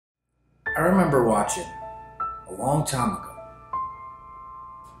I remember watching a long time ago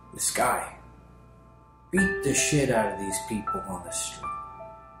this guy beat the shit out of these people on the street,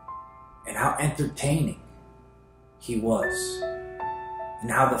 and how entertaining he was,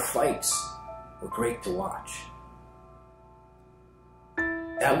 and how the fights were great to watch.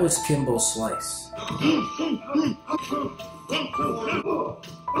 That was Kimbo Slice.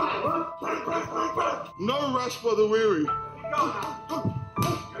 No rest for the weary.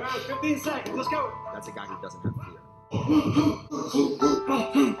 15 seconds, let's go. That's a guy who doesn't have fear.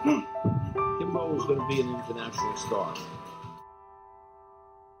 Kimbo is going to be an international star.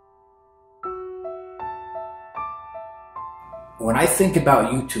 When I think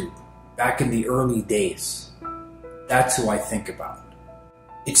about YouTube back in the early days, that's who I think about.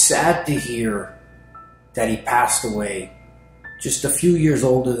 It's sad to hear that he passed away just a few years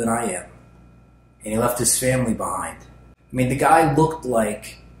older than I am, and he left his family behind. I mean, the guy looked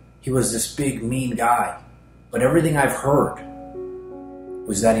like he was this big, mean guy, but everything I've heard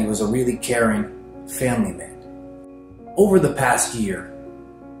was that he was a really caring family man. Over the past year,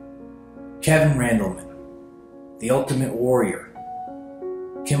 Kevin Randleman, the Ultimate Warrior,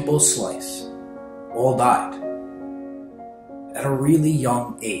 Kimbo Slice, all died at a really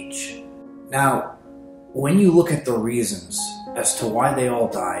young age. Now, when you look at the reasons as to why they all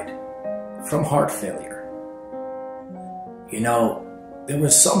died from heart failure, you know, there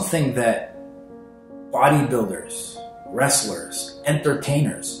was something that bodybuilders, wrestlers,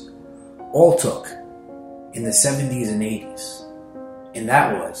 entertainers all took in the 70s and 80s, and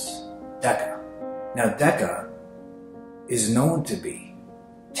that was Deca. Now, Deca is known to be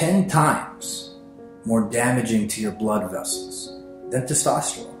 10 times more damaging to your blood vessels than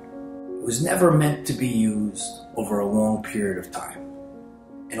testosterone. It was never meant to be used over a long period of time.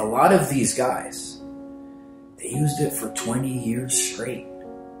 And a lot of these guys, they used it for 20 years straight.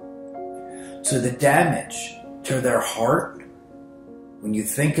 So the damage to their heart, when you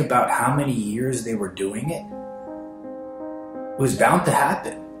think about how many years they were doing it, was bound to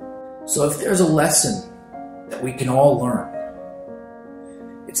happen. So if there's a lesson that we can all learn,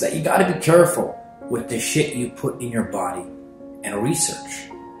 it's that you gotta be careful with the shit you put in your body and research.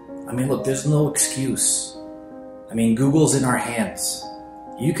 I mean, look, there's no excuse. I mean, Google's in our hands.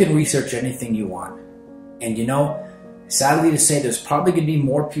 You can research anything you want. And you know, sadly to say, there's probably gonna be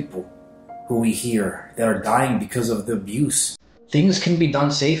more people who we hear that are dying because of the abuse. Things can be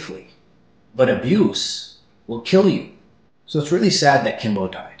done safely, but abuse will kill you. So it's really sad that Kimbo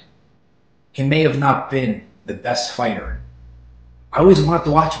died. He may have not been the best fighter. I always wanted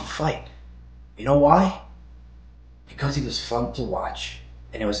to watch him fight. You know why? Because he was fun to watch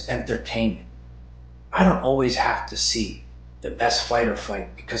and it was entertainment. I don't always have to see the best fighter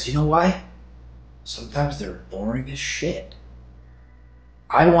fight because you know why? Sometimes they're boring as shit.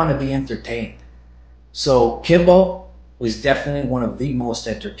 I want to be entertained. So Kimbo was definitely one of the most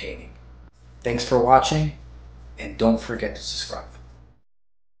entertaining. Thanks for watching, and don't forget to subscribe.